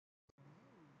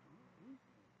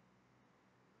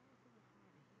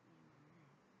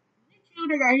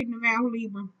they got hit in the mouth,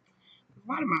 Libra.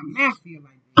 Why do my mouth feel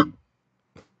like that?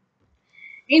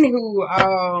 Anywho,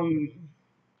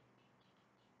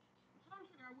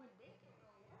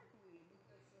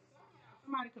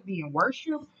 somebody could be in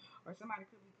worship, or somebody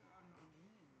could be calling on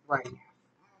Jesus right now.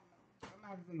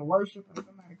 Somebody's in the worship, or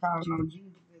somebody calling on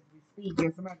Jesus as we speak,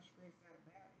 and somebody stressed out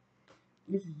about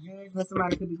it. This is judgment.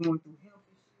 Somebody could be going through health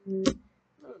issues.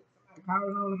 Look, somebody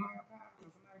calling on the higher power, or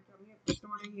somebody coming here to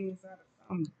store their heads out of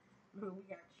something. Look, we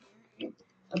got children.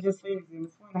 I just finished them.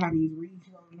 It's funny how these reads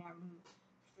you over now. Look,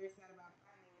 stressed out about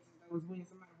finances. Those when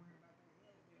somebody worried about their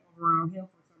health, their overall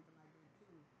health, or something like that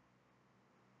too.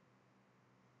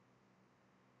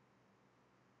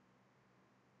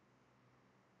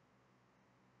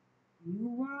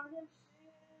 You are the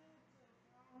shelter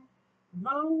from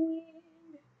the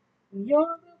wind.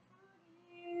 You're the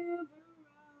forgiver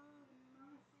of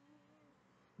my sins.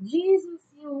 Jesus,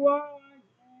 you are.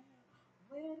 Yeah.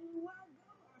 Where do I go?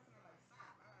 I feel like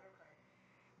stop. All right, okay.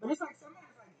 But it's like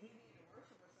somebody's like heavy into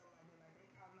worship or something like that. Like they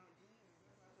calling on Jesus.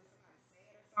 That's why I said somebody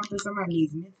sad or something. Somebody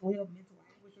needs mental health, mental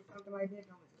anguish or something like that.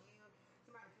 Going to hell.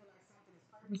 Somebody feel like something is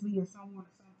purposely or someone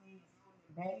or something is holding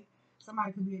them back.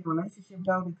 Somebody could be in a relationship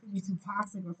though that could be too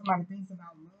toxic, or somebody thinks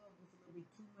about love just a little bit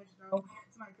too much though.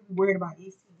 Somebody could be worried about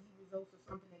STD results or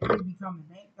something that could be coming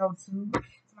back though too.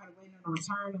 Somebody waiting on the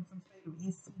return of some state of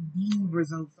STD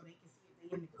results so they can see if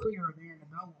they're in the clear or they're in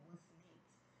the door. What's next?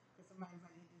 Because somebody's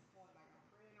like at this point, like I'm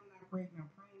praying, I'm not praying,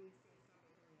 I'm praying this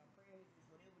test, I'm praying this,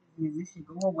 whatever this is, this should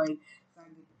go away so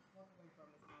I can get the fuck away from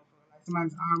this motherfucker. Like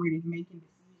somebody's already making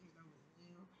decisions though as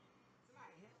well.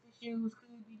 Somebody health issues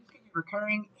could be this could be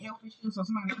recurring health issues. So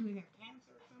somebody could have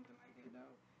cancer or something like that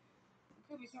though. It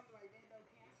could be something like that though.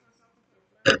 Cancer or something could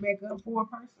have flared back up for a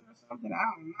person or something. I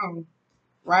don't know.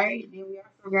 Right? Then we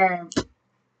also got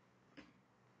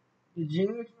the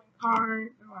judgment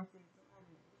card. Oh, I said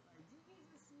somebody like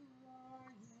Jesus, you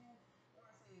are, yeah. Or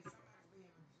I said somebody's being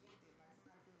rejected. Like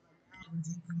somebody feels like God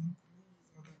rejecting their pleas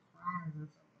or their cries or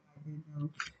something like that though.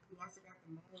 We also got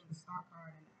the moon, the star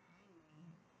card, and the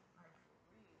hangman. Like for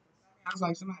real. Sounds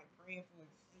like somebody praying for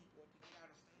escape or to get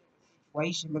out of state of a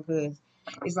situation because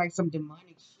it's like some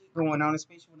demonic shit going on,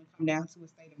 especially when it come down to a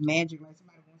state of magic. Like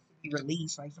somebody wants to be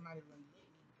released. Like somebody like let me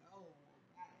go.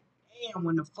 God damn,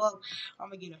 when the fuck I'm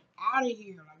gonna get out of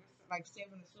here? Like it's like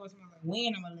seven of swords. I'm like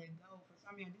when I'm gonna let go. For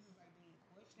some of y'all, this is like being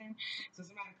questioned. So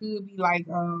somebody could be like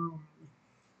somebody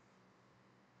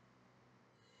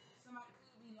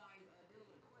could be like dealing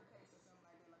with a court case or something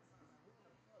like that. Like somebody like, who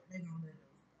the fuck they gonna let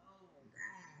us go?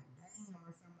 God damn,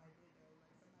 or something like that though.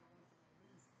 Like somebody wants to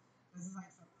release. This is like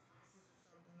some hostage or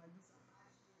something. Like this a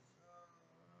hostage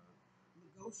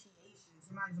negotiation.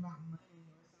 Somebody's about money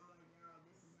or something like y'all.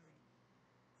 This is like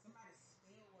somebody's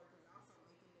spell work is also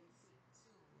making them sick too.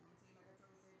 You know what I'm saying? Like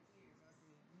I told Sagittarius, I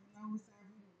said, you know it's time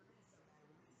for you to release somebody,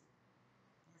 release it.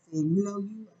 I said, you know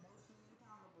you emotionally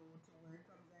accountable to where it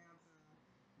comes down to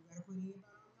you gotta put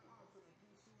everybody on your altar and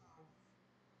piss you off.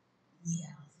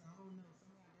 Yeah, so I don't know. Some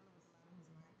of y'all dealing with somebody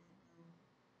who's like that though.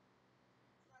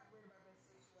 Somebody worried about their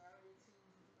sexuality too.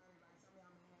 So somebody like some of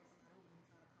y'all may have somebody who may be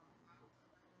trying to come out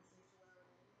about their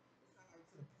sexuality. It's not like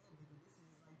to the public, but this is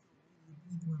just like to immediate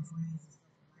people and friends and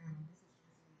stuff around them. This is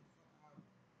stressing them the fuck out.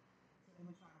 So they've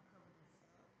been trying to cover this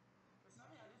up. For some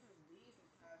of y'all, this is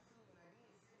business ties too. And I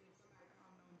did say if somebody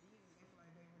calling on Jesus, they feel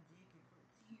like they rejected for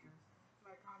tears.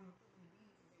 Somebody calling on too many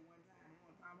businesses at one time. They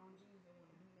want to call on Jesus, they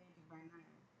want to do magic by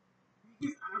nine.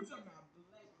 I'm talking about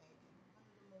black magic,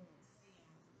 under the moon,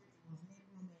 seance, rituals,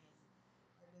 necromancy.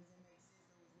 Like, does it make sense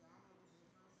though as well? I don't know if this is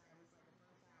your first time. It's like a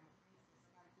first time offense, and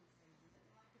somebody keeps saying it's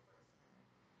nothing like the first time.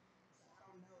 So I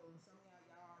don't know. Some of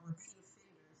y'all are repeat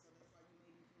offenders, so that's why you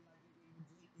maybe feel like you're being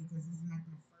rejected because it's not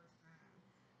the first time.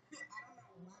 I don't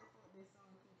know why the fuck this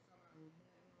song keeps coming on.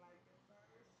 Nothing like the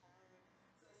first time.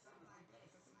 So it's something like that.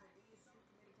 So somebody did something,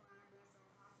 committed a crime, done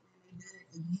something awesome, and they did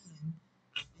it again.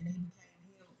 And they became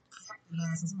held captive.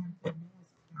 So somebody kept doing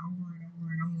something over and over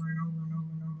and over and over and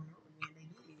over and over and over again. They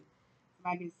did.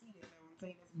 Somebody didn't see that. Though. I'm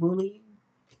saying that's bullying.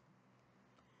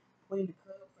 Queen of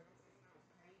Cups, like I said, somebody was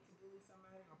paid to bully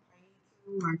somebody or paid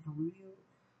to, like for real.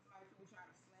 Somebody could be trying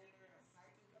to slander a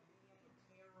psychic, a medium, a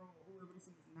tarot, or whoever this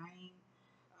is name.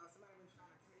 Somebody was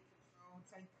trying to take control,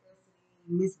 take custody,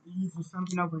 misdeeds or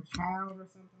something over a child or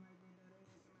something like that.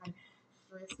 Somebody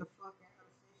stressed the fuck out,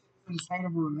 especially if it's in the state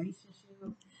of a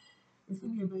relationship. This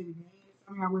could be a baby daddy.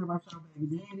 Some of y'all worry about your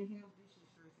baby daddy health. This shit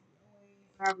stressing your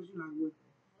ass. How was you like, what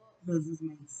the fuck? Does this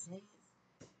make sense?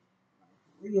 Like,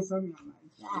 for real, some of y'all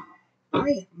like, God.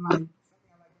 Right? Like, some of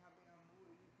y'all like, y'all been on the moon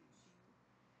and you can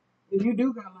shoot. If you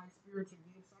do got like spiritual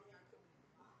gifts, some of y'all could be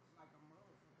blocked like a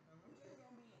motherfucker. Though. I'm just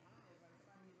gonna be honest. Like,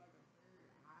 somebody needs like a third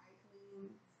eye clean.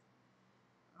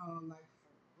 like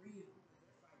for real. Cause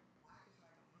it's like black is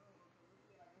like a mother. Cause it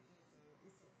feel like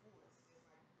it's a force. It's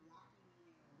like blocking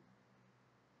you.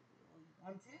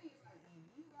 I'm telling you, it's like if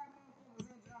you got motherfuckers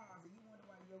in jobs and you wonder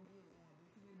why your bills going up,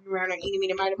 you need to be around that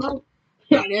enemy to mighty mo.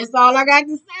 That's all I got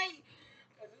to say.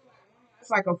 Cause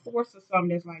it's like a force or something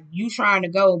that's like you trying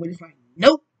to go, but it's like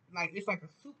nope. Like it's like a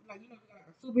super, like you know, like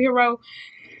a superhero,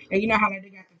 and you know how like they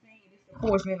got the thing, and it's the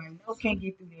force. And they're like, nope, can't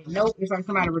get through that. Nope, it's like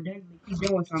somebody redundantly keep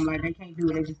doing something like they can't do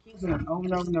it. They just keep doing it over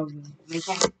and over and over. They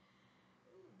can't.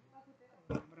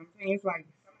 But I'm saying it's like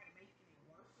somebody making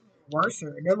it worse.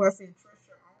 That's why I said trust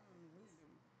your own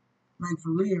wisdom. Like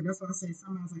for real, that's why I said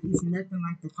sometimes like it's nothing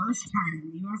like the first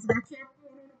time. You know what I'm saying? I kept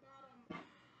going on the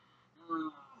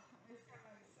bottom. It's kind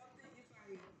of like something. It's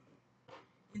like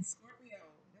in Scorpio.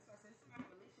 That's why I said somebody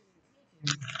malicious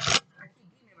intentions. I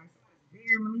keep getting it like somebody's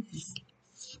very malicious.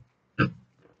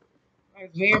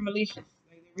 Like very malicious.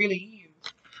 Like it really is.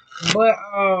 But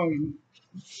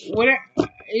what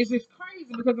it's just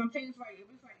crazy because I'm saying it's like if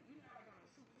it's like you know like on the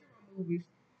superhero movies,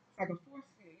 it's like a force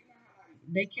field. You know how like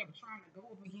they kept trying to go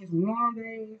up against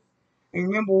Wanda. And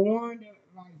remember Wanda,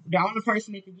 like the only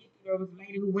person that could get through there was the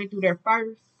lady who went through there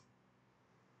first.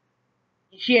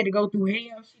 She had to go through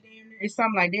hell. She damn near it's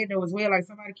something like that though as well. Like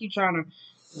somebody keep trying to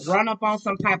run up on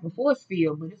some type of force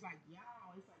field, but it's like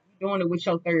y'all, it's like you doing it with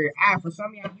your third eye. For some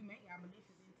of y'all, you may have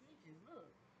malicious intentions.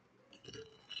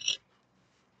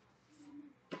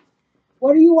 Look,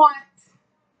 what do you want?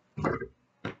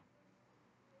 That's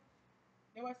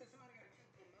why I said somebody gotta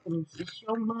check their motives. It's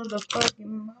your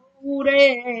motherfucking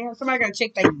motives. Somebody gotta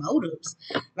check their motives.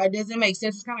 Like, does it make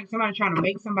sense? It's kind of like somebody trying to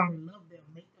make somebody love them,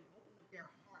 make them open up their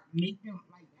heart, make them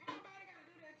like. Everybody gotta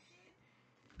do that shit.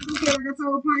 You feel like I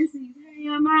told Pisces,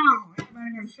 hell no. Everybody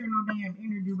gotta share no damn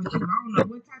energy with you. I don't know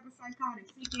what type of psychotic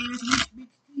sick ass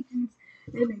bitch teachings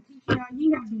they've been teaching y'all.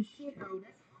 You gotta do shit though.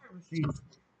 That's harvesting.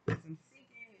 Some sick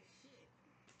ass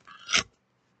shit.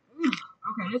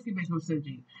 Okay, let's get back to the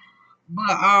subject.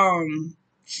 But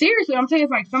seriously, I'm telling you,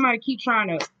 it's like somebody keep trying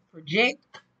to project,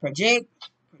 project,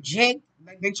 project.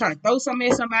 Like they trying to throw something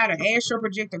at somebody, astral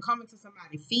project, or come into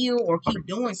somebody's field, or keep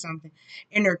doing something,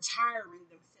 and they're tiring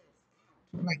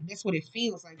themselves. Like that's what it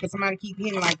feels like. Cause somebody keep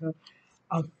hitting like a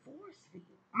force field.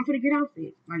 I'm gonna get out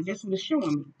there. Like that's what it's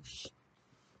showing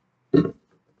me.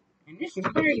 And this is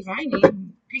crazy. I ain't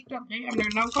even picked up damn near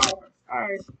no cards. All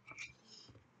right,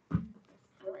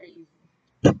 crazy.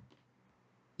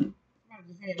 I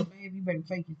just had a baby. You better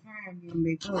take your time getting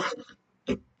back up.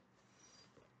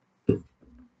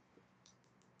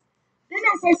 Didn't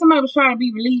I say somebody was trying to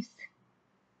be released?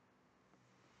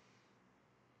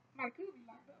 Somebody could be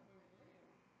locked up with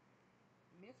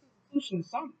mental institution or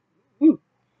something. Mm.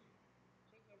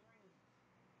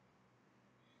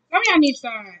 Some of y'all need to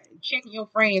start checking your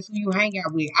friends who you hang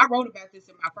out with. I wrote about this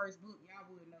in my first book. Y'all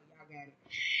would know y'all got it.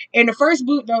 In the first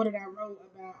book though that I wrote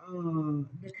about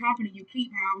the company you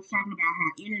keep, how I was talking about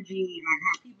how energy, like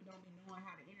how people don't be knowing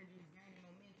how the energy is gaining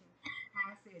momentum.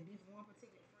 How I said this one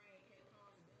particular friend kept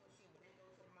causing bullshit when they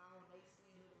go to the mall, they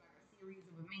see it like a series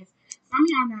of events. Some of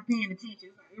y'all not paying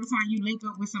attention. It's like every time you link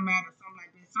up with somebody or something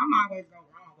like this, something always go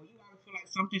wrong, or you always feel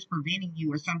like something's preventing you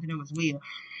or something else will.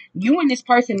 You and this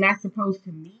person not supposed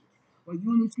to meet, or you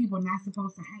and these people not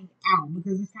supposed to hang out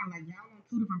because it's kind of like y'all on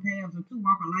two different paths or two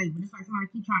walk of life. But it's like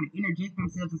somebody keep trying to interject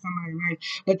themselves in somebody's life,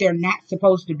 but they're not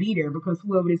supposed to be there because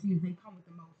whoever this is, they come with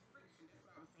the most friction. That's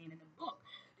what I was saying in the book.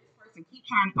 This person keep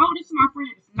trying to, oh, this is my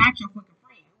friend. It's not your fucking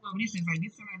friend. Whoever this is, like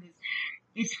this somebody that's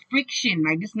it's friction.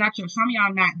 Like this not your. Some of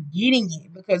y'all not getting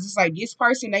it because it's like this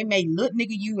person they may look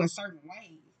nigga you in certain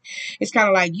ways. It's kind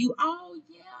of like you. Oh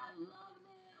yeah, I love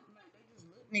them. Like they just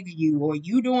look nigga you, or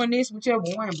you doing this whichever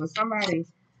one. But somebody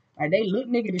like they look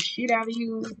nigga the shit out of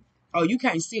you. Oh, you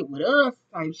can't sit with us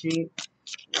type shit.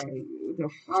 Like what the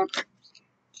fuck.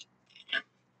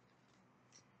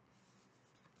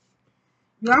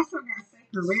 You also got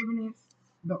sacred revenants,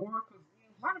 the oracles.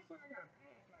 Why the fuck I got a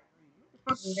pass like reading? What the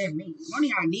fuck does that mean? One of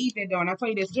y'all need that though, and I tell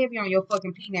you that's heavy on your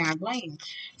fucking penile gland.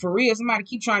 For real, somebody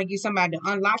keep trying to get somebody to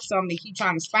unlock something. They keep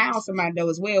trying to spy on somebody though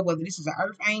as well. Whether this is an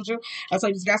earth angel, I tell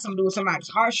you this got something to do with somebody's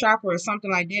heart chakra or something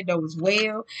like that though as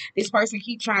well. This person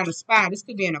keep trying to spy. This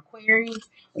could be an Aquarius,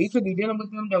 or you could be dealing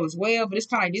with them though as well. But it's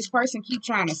kind of like this person keep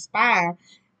trying to spy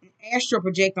astral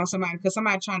project on somebody because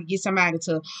somebody trying to get somebody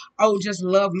to, oh, just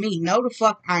love me. No, the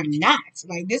fuck, I'm not.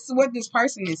 Like, this is what this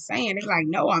person is saying. They're like,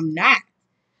 no, I'm not.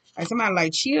 Like, somebody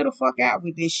like, chill the fuck out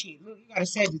with this shit. Look, you got a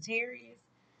Sagittarius.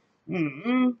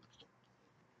 Mm-mm.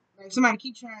 Like, somebody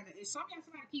keep trying to, sometimes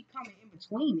somebody keep coming in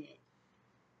between it.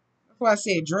 That's why I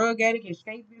said drug addict,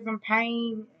 escapism,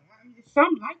 pain. I mean, it's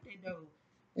something like that, though.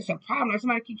 It's a problem. Like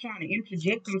somebody keep trying to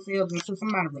interject themselves into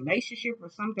somebody's relationship or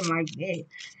something like that.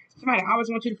 Somebody always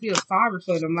wants you to feel sorry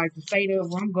for them, like to say that,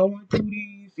 well, I'm going through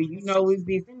this, and you know it's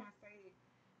this. Then I say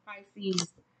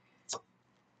Pisces,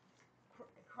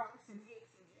 cross and X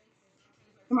and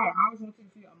Jason. Somebody always wants you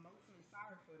to feel emotionally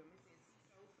sorry for them. It says seek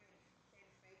so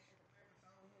satisfaction for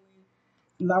purpose only.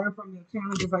 Learn from your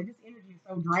challenges. Like this energy is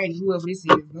so draining. Whoever this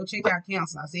is, go check out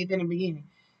counselor. I said that in the beginning.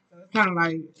 So it's kind of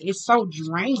like it's so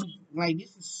draining. Like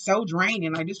this is so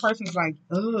draining. Like this person's like,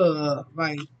 ugh,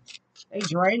 like they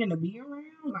draining to be around.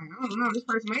 Like I don't know. This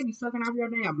person may be sucking off your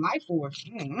damn life force.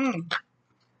 There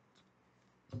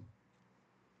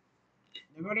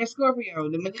go that Scorpio,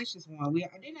 the malicious one.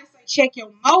 Didn't I say check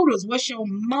your motives? What's your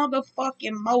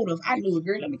motherfucking motive? I knew it,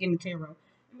 girl. Let me get in the tarot.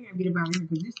 Let me get about here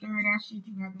because this third eye shit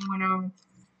you got going on.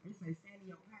 It says stand in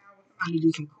your power. Somebody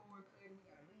do some cord cutting. We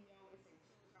got a Leo. It says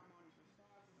choose harmonious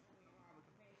responses. Open the heart with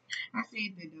compassion. I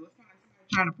said that though. It's kind of like somebody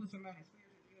trying to put somebody in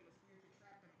spiritual jail or spiritual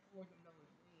trap and force them though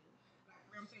as well.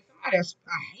 Like I'm saying, somebody else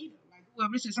a hater. Like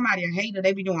whoever this is, somebody a hater.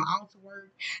 They be doing altar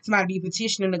work. Somebody be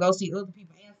petitioning to go see other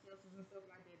people ancestors and stuff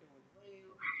like that doing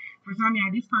well. For some of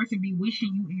y'all, this person be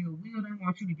wishing you ill will. They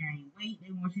want you to gain weight. They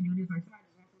want you to do this. Like somebody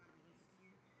just wants somebody to be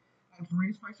insecure. Like for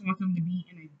real, this person wants them to be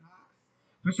in a box.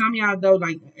 For some of y'all though,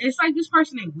 like it's like this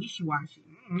person they wishy washy.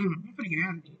 I'm finna get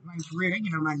out of it. Like for real, they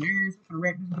get on my nerves. I'm finna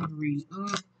wrap this up and read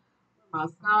up. My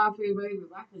scarf here, baby.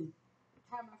 If I can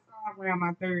tie my scarf around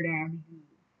my third eye, I'll be good.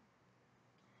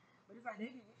 But it's like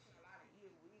they be wishing a lot of ill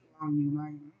will on you.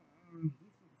 Like,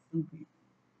 this is stupid.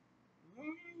 Yeah, yeah,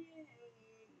 yeah.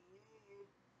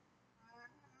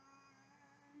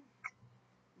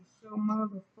 It's so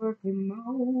motherfucking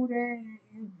molded.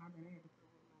 My bad, I had to throw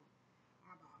a little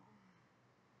eyeball.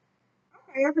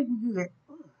 Okay, I think we good.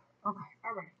 Okay,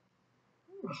 all right.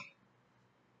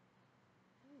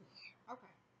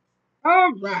 Okay.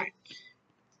 All right.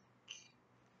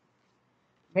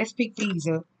 Let's pick these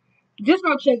up. Just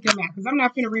go check them out because I'm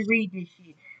not finna reread this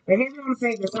shit. But here's what I'm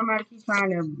saying that somebody keeps trying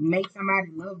to make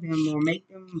somebody love them or make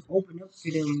them open up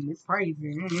to them. It's crazy.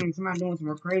 Somebody doing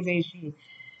some crazy ass shit. And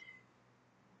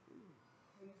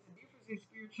it's the difference in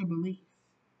spiritual beliefs.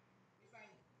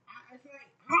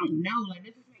 I don't know. Like,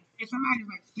 does this make sense? If somebody's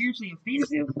like spiritually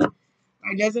offensive,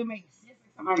 like, does it make sense?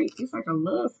 Like, somebody, it's like a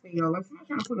love spell. Like, somebody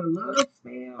trying to put a love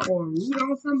spell or a root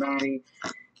on somebody.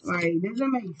 Like, does it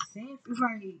make sense? It's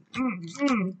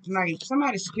like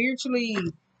somebody spiritually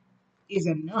is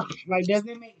enough. Like, does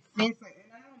it make sense? Like,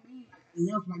 and I don't mean like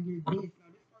enough, like you're this. No,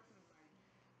 this person is like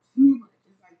too much.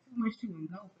 It's like too much to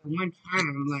engulf at one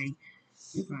time. Like,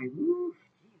 it's like, ooh,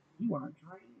 you are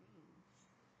draining.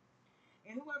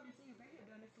 And whoever this is, they have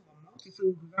done this to a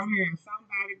multitude. Because I'm hearing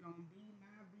somebody gonna be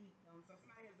my victim. So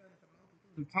somebody has done it a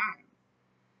multitude of times.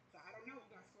 So I don't know.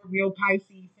 You got Scorpio,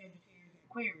 Pisces, Sagittarius, and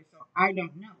Aquarius. So I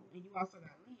don't know. And you also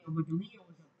got Leo, but the Leo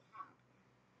is up top.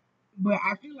 But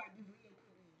I feel like this Leo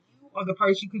could be you or the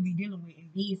person you could be dealing with,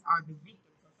 and these are the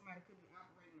victims. So somebody could be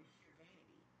operating in sheer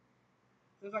vanity.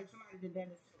 So it's like somebody did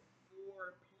that to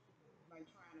four people, like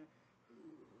trying to,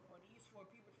 or these four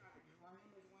people trying to drown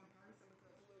this one person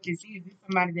because whoever this is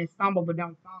somebody that stumble but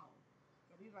don't fall.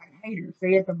 So these like haters,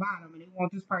 they at the bottom and they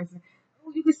want this person.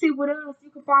 Oh, you can sit with us, you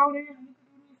can fall in, you can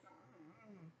do this.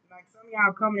 Like some of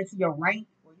y'all coming into your rank,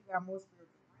 or you got more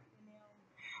spiritual rank than them,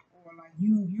 or like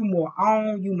you more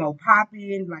on, you more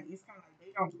popping. Like it's kind of like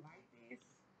they don't like this.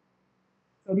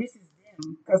 So this is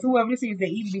them. Because whoever this is, they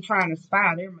even be trying to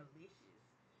spy. They're malicious.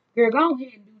 Girl, go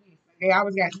ahead and do this. Like, they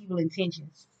always got evil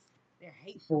intentions. They're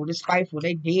hateful, they're spiteful,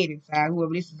 they dead inside.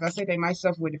 Whoever this is, I said they might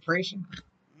suffer with depression.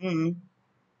 Mm-hmm.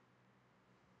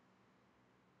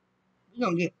 We're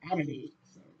going to get out of this.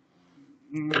 So,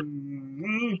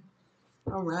 mm-hmm.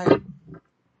 All right.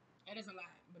 That is a lot.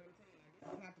 But I'm saying, like,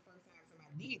 this is not the first time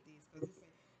somebody did this. Because it's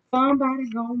like, somebody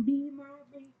going to be my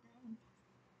victim.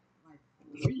 Like,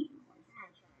 real. Like, somebody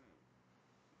trying to,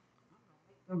 I'm going to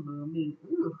make them love me.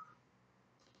 Ooh.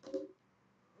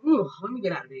 Ooh, let me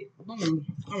get out of there. Boom.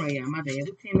 All right, yeah, my bad.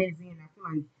 We're 10 minutes in. I feel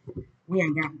like we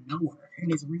ain't got nowhere in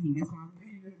this reading. That's why I'm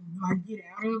like, get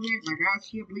out of it. Like, I'll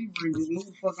skip Libra and just move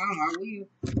the fuck on. I will.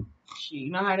 Shit, you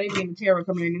know how they be in the tarot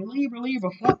coming in. Libra,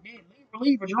 fuck that.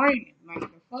 Libra, draining. Like,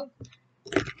 the fuck?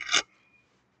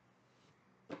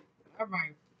 All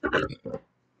right.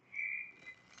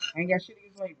 I ain't got shit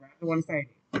against Libra. I don't want to say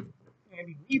that.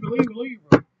 Libra.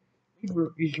 Libra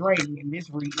is draining in this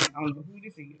reading. I don't know who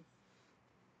this is.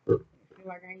 I feel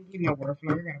like I ain't getting nowhere. I feel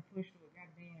like I gotta push through a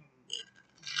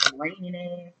goddamn raining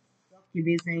ass,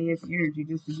 succubus ass energy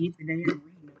just to get the damn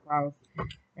reading across.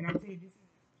 And I'm saying this is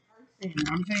this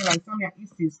person. I'm saying like some of y'all,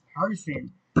 it's this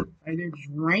person. Like they're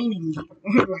draining you.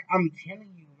 Like I'm telling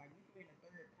you, like you in a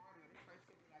third party. This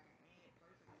person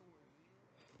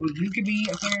You could be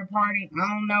a third party. I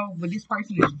don't know, but this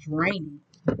person is draining.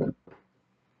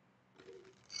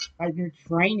 Like they're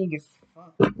draining as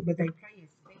fuck, but they play as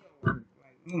spell work.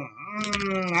 Like,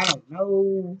 I don't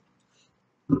know.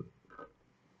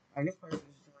 Like this person is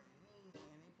draining, and they play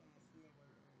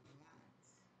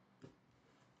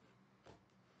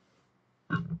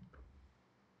spell work.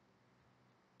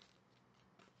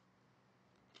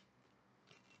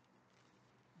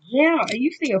 Yeah, are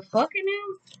you still fucking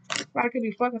them? Somebody could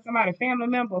be fucking somebody family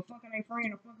member, or fucking their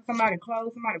friend, or fucking somebody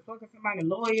close, somebody fucking somebody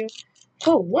lawyer.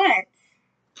 For what?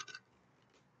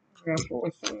 Girl,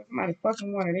 for somebody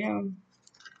fucking one of them.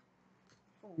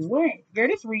 For what? Girl,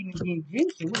 this reading is getting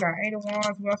juicy. We got 8 of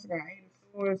Wands, we also got 8 of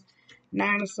Swords,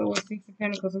 9 of Swords, 6 of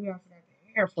Pentacles, and we also got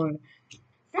the air for it.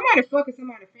 Somebody fucking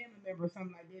somebody family member or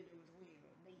something like that that was weird.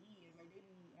 They is. Like, they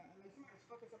be, like somebody's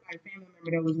fucking somebody family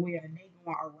member that was weird and they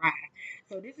going awry.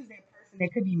 So this is that person that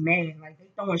could be mad. Like, they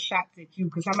throwing shots at you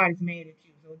because somebody's mad at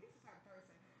you. So this is how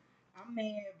person, I'm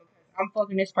mad because I'm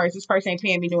fucking this person. This person ain't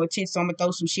paying me no attention, so I'm gonna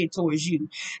throw some shit towards you.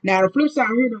 Now the flip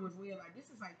side here though is weird. Like this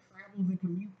is like travels and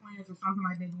commute plans or something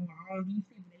like that going on. These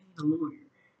people they need a lawyer.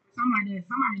 Something like that.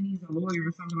 Somebody needs a lawyer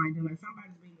or something like that. Like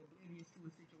somebody's being oblivious to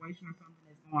a situation or something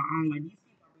that's going on. Like these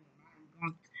people are being mind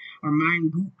gunked or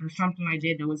mind gooped or something like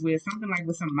that. That was weird. Something like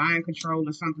with some mind control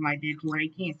or something like that, to where they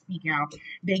can't speak out,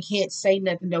 they can't say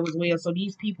nothing that was weird. So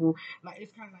these people, like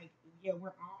it's kind of like, yeah,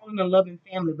 we're all in a loving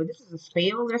family, but this is a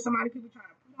spell that somebody people trying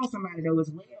to put on somebody that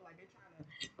was well. Like they're trying to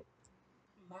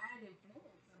mind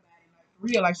influence somebody. Like for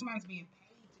real, like somebody's being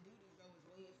paid to do this though as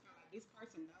well. It's kind of like this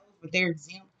person knows, but they're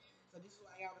exempt. So this is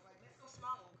why y'all was like, let's go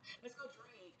smoke, let's go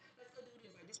drink, let's go do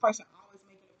this. Like this person always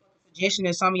making a fucking suggestion,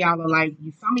 and some of y'all are like,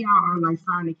 some of y'all are like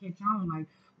starting to catch on. Like,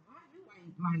 why you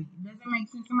ain't like? Does it make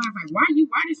sense? Somebody's like, why you?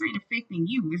 Why this ain't affecting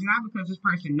you? It's not because this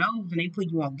person knows and they put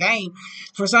you on game.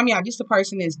 For some of y'all, just the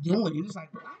person that's doing it. It's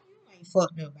like, why you ain't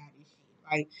fucked up about this shit?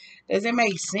 Like, does it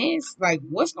make sense? Like,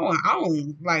 what's going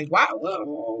on? Like, why?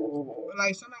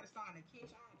 Like, somebody's starting to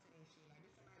catch on to this shit. Like,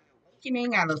 somebody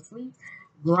awakening out of sleep,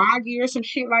 groggy or some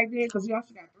shit like that. Because we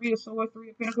also got 3 of Swords, 3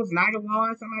 of Pentacles, 9 of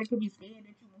Wands. Somebody could be scared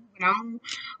that you're moving on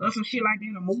or some shit like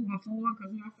that or moving forward.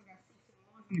 Because we also got 6 of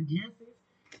Wands and the Justice.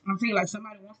 I'm saying, like,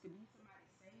 somebody wants to be somebody's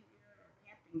savior or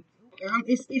captain.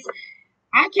 It's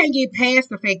I can't get past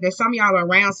the fact that some of y'all are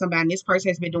around somebody and this person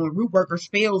has been doing root work or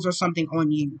spells or something on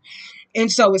you.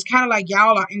 And so it's kind of like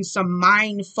y'all are in some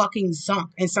mind fucking zunk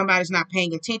and somebody's not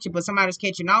paying attention, but somebody's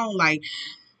catching on. Like,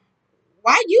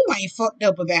 why you ain't fucked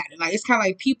up about it? Like, it's kind of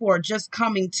like people are just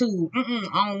coming to,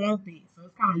 I don't want this. So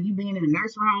it's kind of like you being in a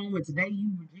nursing home and today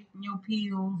you rejecting your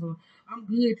pills or I'm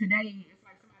good today. It's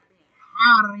like somebody being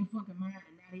out of their fucking mind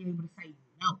and not able to say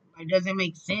no. Like, does it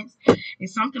make sense?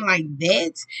 It's something like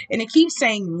that. And it keeps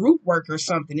saying root work or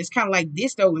something. It's kind of like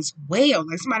this though as well.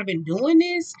 Like somebody been doing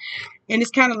this and it's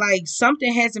kind of like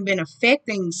something hasn't been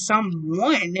affecting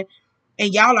someone,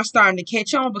 and y'all are starting to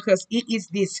catch on because it is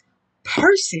this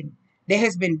person that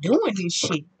has been doing this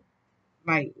shit.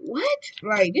 Like, what?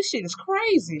 Like, this shit is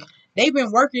crazy. They've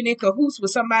been working in cahoots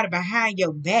with somebody behind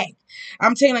your back.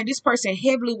 I'm telling you, this person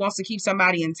heavily wants to keep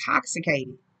somebody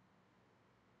intoxicated.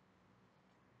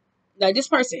 Like, this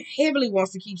person heavily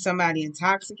wants to keep somebody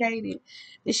intoxicated.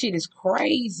 This shit is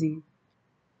crazy.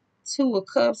 2 of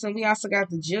Cups, and we also got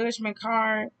the Judgment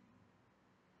card.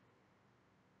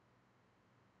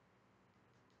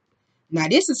 Now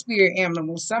this is spirit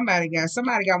animal. Somebody got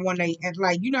one they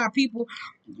like, you know how people,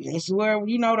 it's where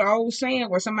you know the old saying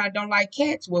where somebody don't like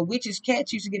cats. Well, witches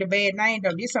cats used to get a bad name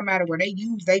though. This somebody where they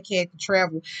use their cat to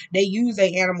travel. They use their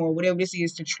animal or whatever this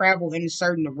is to travel in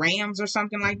certain rams or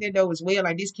something like that though as well.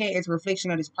 Like this cat is a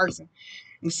reflection of this person.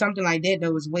 And something like that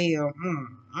though as well.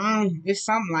 It's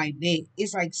something like that.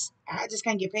 It's like I just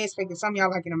can't get past the fact that some of y'all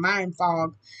like in a mind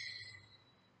fog.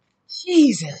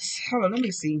 Jesus. Hold on, let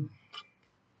me see.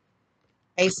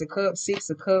 Ace of Cups, 6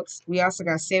 of Cups. We also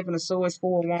got 7 of Swords,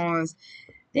 4 of Wands.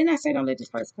 Didn't I say don't let this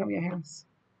person come to your house?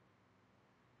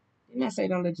 Didn't I say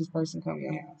don't let this person come to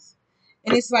your house?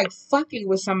 And it's like fucking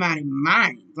with somebody's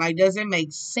mind. Like, does it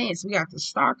make sense? We got the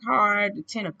Star card, the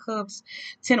 10 of Cups,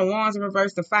 10 of Wands in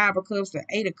reverse, the 5 of Cups, the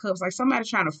 8 of Cups. Like somebody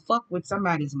trying to fuck with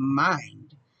somebody's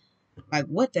mind. Like,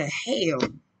 what the hell?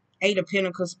 8 of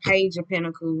Pentacles, Page of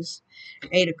Pentacles,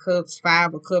 8 of Cups,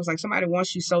 5 of Cups. Like somebody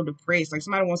wants you so depressed. Like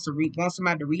somebody wants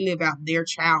somebody to relive out their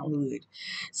childhood,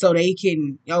 so they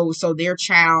can so their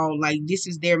child, like this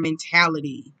is their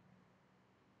mentality.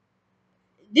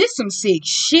 This some sick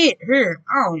shit here.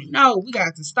 Oh no, we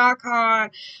got the Star card.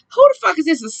 Who the fuck is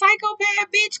this? A psychopath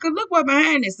bitch? Cause look what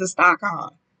behind this, the Star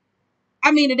card.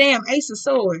 I mean the damn Ace of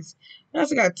Swords. We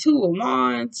also got 2 of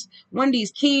Wands. One of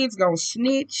these kids gonna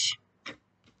snitch.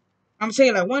 I'm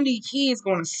saying like one of these kids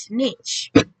gonna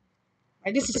snitch.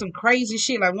 Like this is some crazy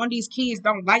shit. Like one of these kids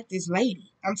don't like this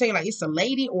lady. I'm saying like it's a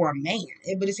lady or a man,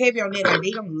 but it's heavy on that. Like they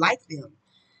don't like them.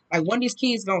 Like one of these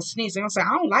kids gonna snitch. They gonna say, I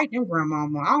don't like them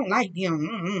grandmama. I don't like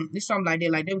them. It's something like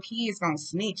that. Like them kids gonna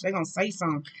snitch. They gonna say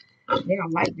something. They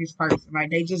don't like this person. Like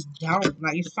they just don't.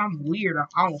 Like it's something weird or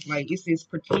off. Like it's this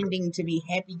pretending to be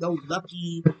happy go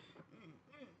lucky.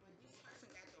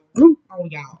 Oh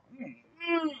y'all.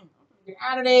 Get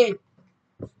out of there.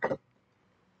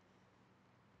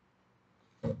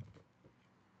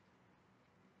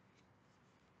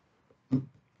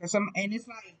 And it's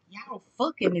like y'all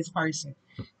fucking this person.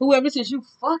 Whoever says you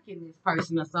fucking this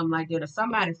person or something like that, or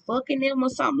somebody fucking them or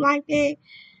something like that.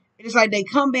 It's like they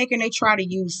come back and they try to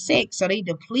use sex, so they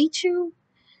deplete you.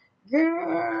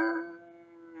 Girl,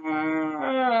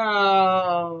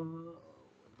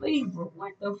 Libra,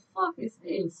 what the fuck is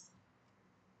this?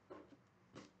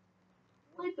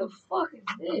 What the fuck is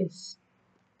this?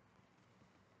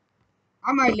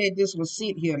 I might let this one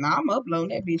sit here. Now I'm uploading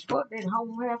that bitch. Fuck that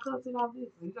whole haircut and all this.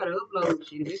 You gotta upload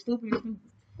shit. If it's stupid, it's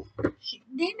stupid. She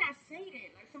did not say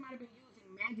that. Like somebody been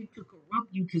using magic to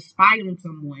corrupt you to spy on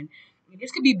someone. I mean,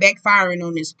 this could be backfiring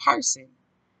on this person.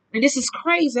 And this is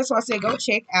crazy. That's why I said go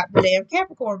check out the damn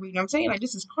Capricorn reading. I'm saying like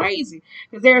this is crazy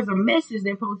because there's a message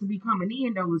that's supposed to be coming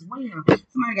in though as well.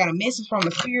 Somebody got a message from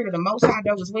the spirit of the Most High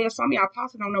though as well. Some of y'all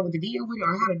possibly don't know what to deal with it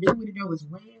or how to do with it though as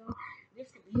well. This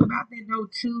could be about that though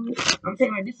too. I'm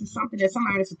saying like this is something that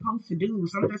somebody's supposed to do.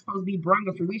 Something that's supposed to be brought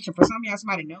to fruition. For some of y'all,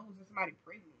 somebody knows that somebody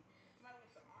pregnant.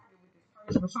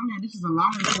 For some of y'all, this is a law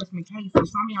enforcement case. For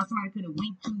some of y'all, somebody could have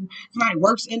went to somebody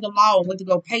works in the law and went to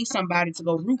go pay somebody to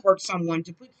go root work someone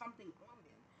to put something on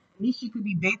them. At least she could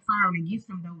be backfiring against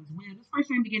them though as well. This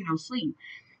person ain't getting no sleep.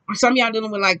 Or some of y'all dealing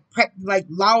with like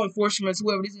law enforcement,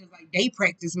 whoever this is, like they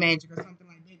practice magic or something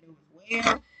like that though as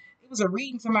well. It was a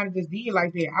reading somebody just did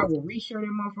like that. I will reshare that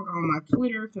motherfucker on my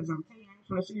Twitter because I'm telling you, I ain't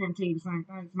trying to sit here and tell you the same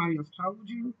thing somebody else told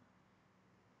you.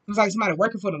 It was like somebody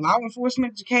working for the law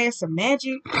enforcement to cast some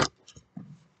magic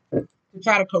to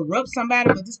try to corrupt somebody,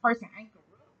 but this person ain't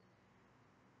corrupt.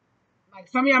 Like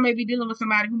some of y'all may be dealing with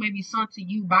somebody who may be sent to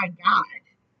you by God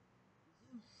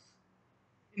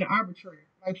in the arbitrary,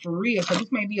 like for real. So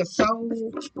this may be a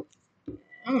soul.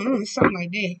 I don't know, it's something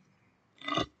like that.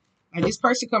 Like this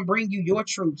person can bring you your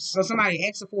truth. So somebody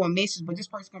asks for a message, but this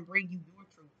person can bring you your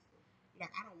truth.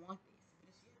 Like I don't want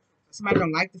this. Somebody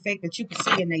don't like the fact that you can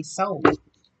see in their soul.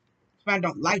 Somebody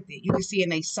don't like that. You can see in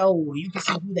their soul. You can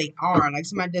see who they are. Like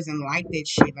somebody doesn't like that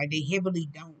shit. Like they heavily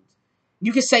don't.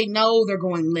 You can say no, they're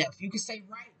going left. You can say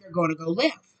right, they're going to go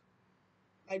left.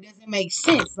 Like, does it make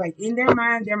sense? Like, in their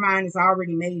mind is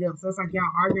already made up. So it's like y'all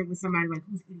arguing with somebody like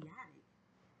who's idiotic.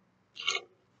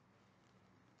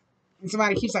 And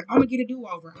somebody keeps like, I'm gonna get a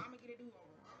do-over. I'm gonna get a do-over.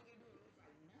 I'm gonna get a do-over. It's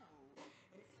like, no.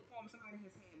 And it's the form somebody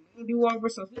has had do-over,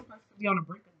 so this person could be on the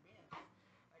brink of death.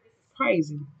 Like, this is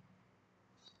crazy.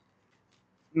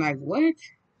 Like, what?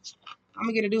 I'm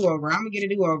gonna get a do-over. I'm gonna get a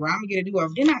do-over. I'm gonna get a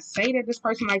do-over. Didn't I say that this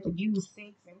person like to use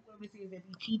sex and whoever this is that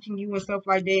be teaching you and stuff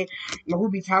like that, or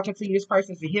who be talking to you, this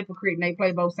person's a hypocrite and they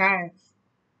play both sides.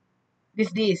 I'm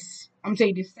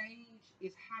saying this sage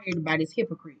is hired by this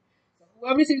hypocrite. So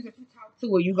whoever this is that you talk to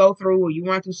or you go through or you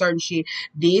run through certain shit,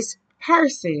 this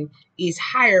person is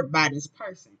hired by this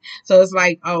person. So it's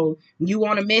like, oh, you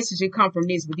want a message, it come from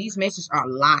this, but these messages are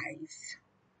lies.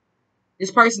 This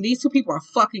person, these two people are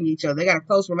fucking each other. They got a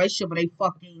close relationship, but they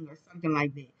fucking or something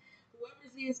like that. Whoever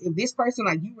this is, if this person,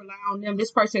 like you rely on them,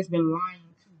 this person has been lying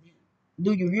to you.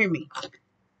 Do you hear me?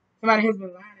 Somebody has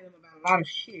been lying to them about a lot of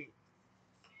shit.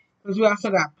 Because we also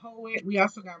got poet, we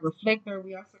also got reflector,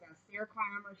 we also got stair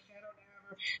climber, shadow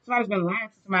diver. Somebody's been lying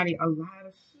to somebody a lot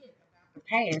of shit about the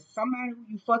past. Somebody who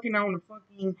you fucking on the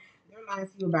fucking, they're lying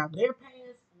to you about their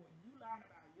past, or you lying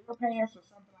about your past, or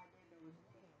something like that. Though as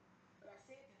well. But I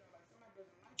said that though, like somebody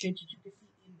doesn't like that you can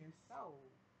see in their soul.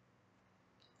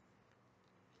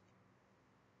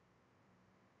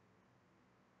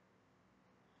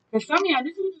 Because some of y'all,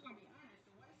 this is just gonna be honest.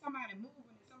 The way somebody moving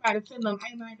and somebody telling them,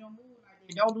 hey man, don't move like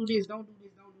that, don't do this, don't do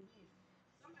this, don't do this.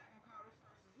 Somebody gonna call this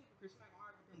person a hypocrite. Somebody gonna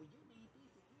argue with them, well, you did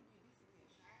this and you did this to be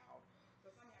a child. So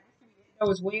some of y'all, this can be that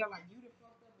though as well. Like you done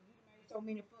fucked up and you done made so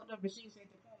many fucked up decisions at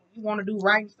the point when you want to do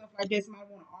right and stuff like that.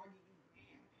 Somebody want to argue with you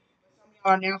now. But some of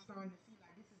y'all are now starting to see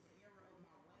like this is the error of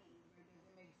my ways. Like does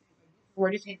it make sense? Like this is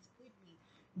where this has put me.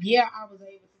 Yeah, I was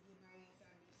able to get my ass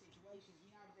out of these situations.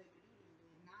 Yeah, I was able to do this.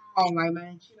 But now, like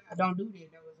man, chill out. Don't do that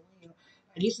though as well.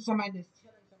 Like this is somebody that's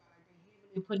telling somebody like they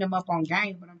heavily putting them up on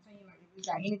game. But I'm saying like if it's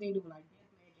got anything to do with like death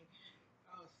magic,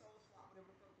 soul swap, whatever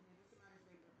the fuck it is, somebody's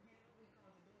been repeatedly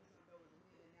causing doing something though as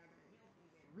well, and now their health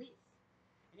is at risk.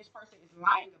 And this person is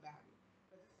lying about it.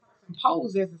 person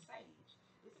posed as a sage.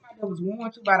 This somebody that was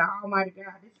warned to by the Almighty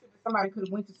God. This could be somebody could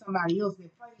have went to somebody else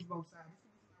that plays both sides. This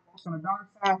could be somebody walks on the dark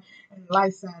side and the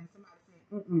light side. And somebody said,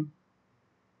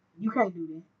 you can't do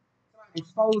that. Somebody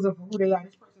expose them for who they are.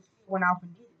 This person still went off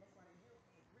and did it. That's why they help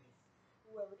at risk.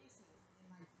 Whoever this is. And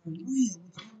like for real,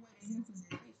 whichever way they help is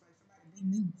at risk. Like somebody they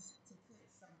knew to put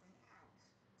something out.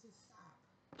 To stop.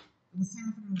 It was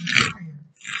time for them to retire.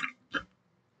 It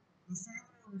was time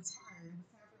for them to retire. It was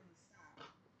time for them to stop.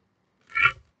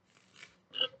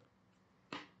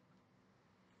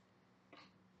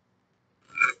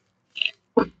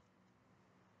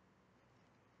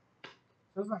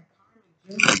 So it's like karmic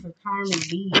justice or karmic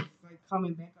deeds, like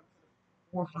coming back up to the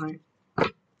forefront.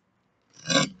 I'm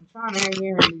trying to hang in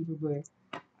here, Libra, but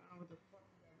I don't know what the fuck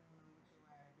you got going on with your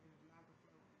ass. It is not the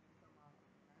flow. Come on.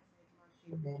 I said my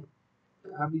shit back.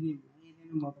 I'll be getting rid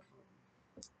in the motherfucker.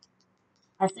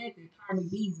 I said that karmic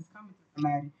deeds is coming to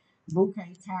somebody.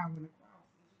 Bouquet, towel, and a cross.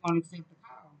 You gonna accept the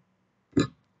call.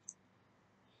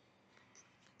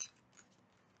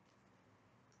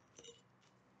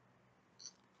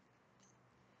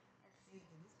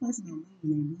 This person don't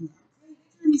mean that. I'm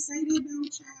telling you, say that don't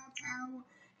child power.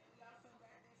 And we also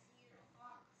got this here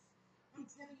fox. I'm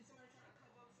telling you, somebody trying to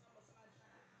cover up something, or somebody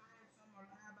trying to hide something or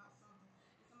lie about something.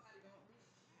 And somebody don't this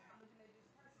child looking at this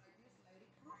person like this lady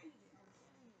crazy. I'm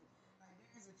telling you. Like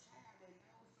there's a child that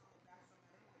knows something about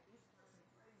somebody like this person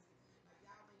crazy. Like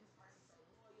y'all think this person so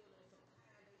loyal, they so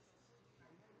kind, they so sweet.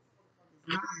 Like no, this motherfucker's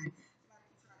lying. Somebody keep trying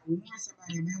to warn somebody about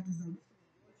this. Like, this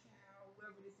could be your child,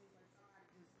 whoever this is. Like somebody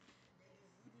just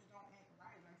you just don't act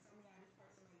right. Like some of y'all, this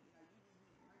person may like you just be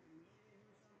argumentative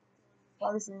or something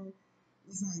towards this person.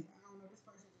 It's like I don't know, this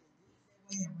person just gets that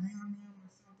way around them or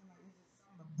something. Like it's just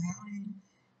something about it.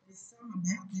 It's something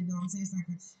about it don't taste like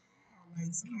a child.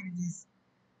 Like somebody just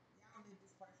y'all let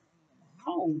this person in your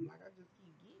home. Like I just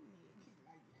keep getting it.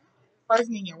 Like y'all let this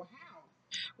person in your house.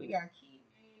 We got kids,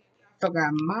 man. We also got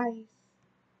mice.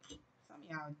 Some of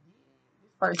y'all did.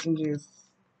 This person just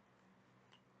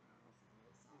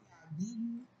some of y'all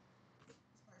didn't.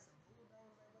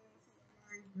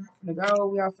 To go.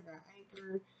 We also got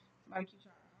Anchor. Somebody keep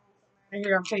trying to hold somebody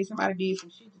here. I'm telling you, somebody did some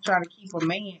shit to try to keep a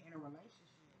man in a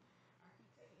relationship. I keep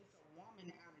telling you, it's a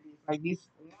woman out of this. Like this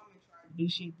woman tried to do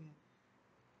shit to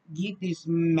get this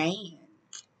man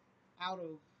out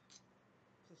of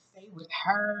to stay with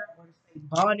her or to stay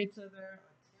bonded to her or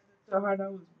tether to her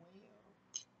though as well.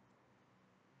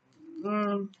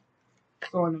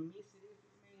 So in the midst of this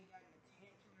man got an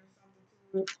attachment or something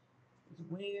to it as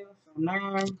well. So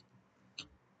now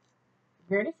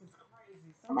girl, this is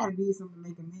crazy. Somebody did something to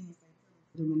make a man say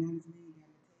to them, and now this man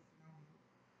got an attack on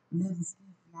another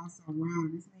speak and also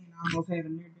around. This man almost had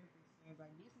a near death experience.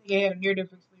 Like this nigga had a near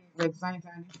death experience, but at the same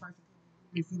time, this person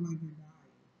really feel like they're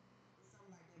dying.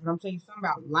 Something like that. But I'm telling you something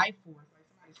about life force. Like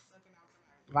somebody sucking out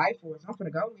somebody's life force. I'm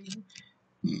gonna go with you.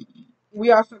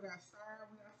 We also got Star.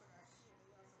 We also got shit.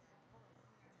 We also got Dora. Coming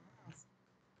out your house.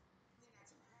 Clean out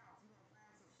your house. You gonna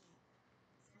find some shit.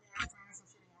 Some of y'all find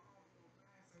some shit in your home. You gonna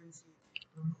find certain shit.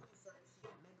 Remove certain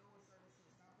shit. Let go of certain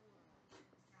shit. Stop holding on.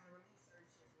 It's time to release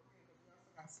certain shit for real. Because we also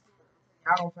got spirit.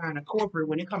 Y'all gonna find a corporate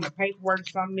when it comes to paperwork,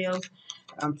 something else.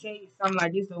 I'm telling you something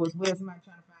like this though as well. Somebody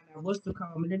trying to find out what's the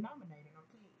common denominator. I'm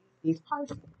telling you, it's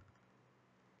person.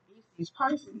 It's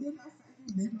person. Didn't I say you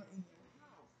live in your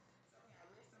house? Some of y'all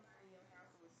let somebody in your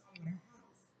house or something with a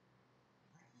house.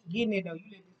 I keep getting it though. You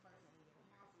let this person in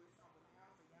your house or something with a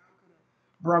house, so y'all could have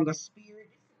brung a spirit.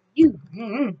 You.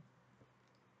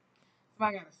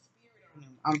 Somebody got a spirit on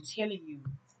them. I'm telling you.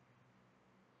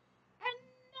 I know.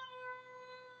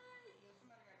 Yeah,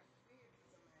 somebody got a spirit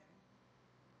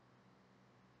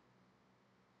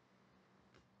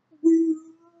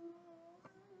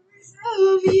to somebody.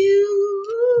 Of you.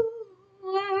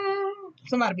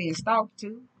 Somebody being stalked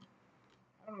too.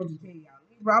 I don't know what to tell y'all.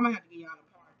 Libra, I'm gonna have to get y'all a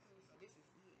part two. So this is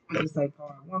it. I'm gonna say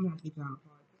part one. I'm gonna have to get y'all a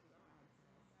part two.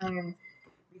 I'm gonna have to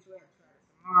bitch, we have to try it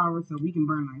tomorrow so we can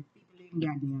burn like 50 living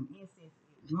goddamn incense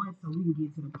at once so we can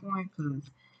get to the point because this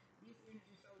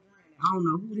energy so draining. I don't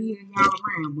know who it is y'all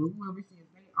around, but whoever says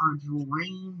they are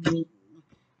draining.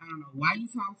 I don't know why you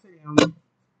talk to them.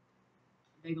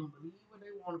 They gonna believe what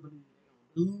they want to believe.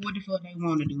 They gonna do what the fuck they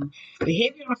want to do. The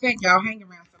heavy on the fact y'all hang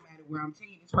around somebody where I'm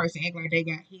telling you this person act like they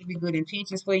got heavy good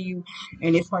intentions for you,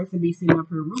 and this person be sitting up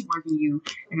here root working you.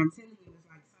 And I'm telling you, it's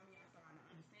like some of y'all starting to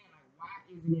understand like why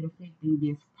isn't it affecting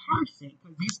this person?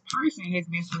 Because this person has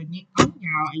been with on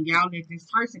y'all, and y'all let this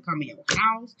person come in your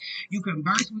house. You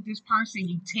converse with this person,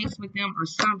 you text with them or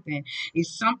something.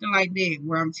 It's something like that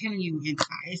where I'm telling you,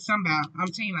 it's somebody. I'm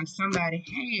telling you, like somebody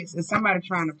has, and somebody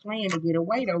trying to plan to get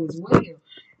away though as well. And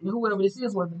whoever this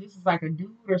is, whether this is like a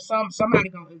dude or somebody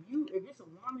going, if it's a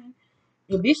woman,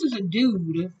 if this is a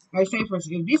dude, like say for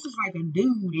instance, if this is like a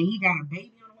dude and he got a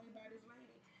baby on the way by this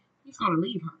lady, he's gonna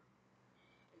leave her.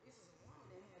 If this is a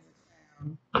woman that has a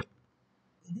child,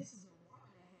 if this is a woman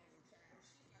that has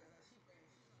a child, she's gonna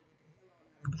get the hell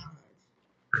on out of Dodge.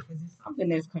 Because it's something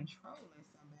that's controlling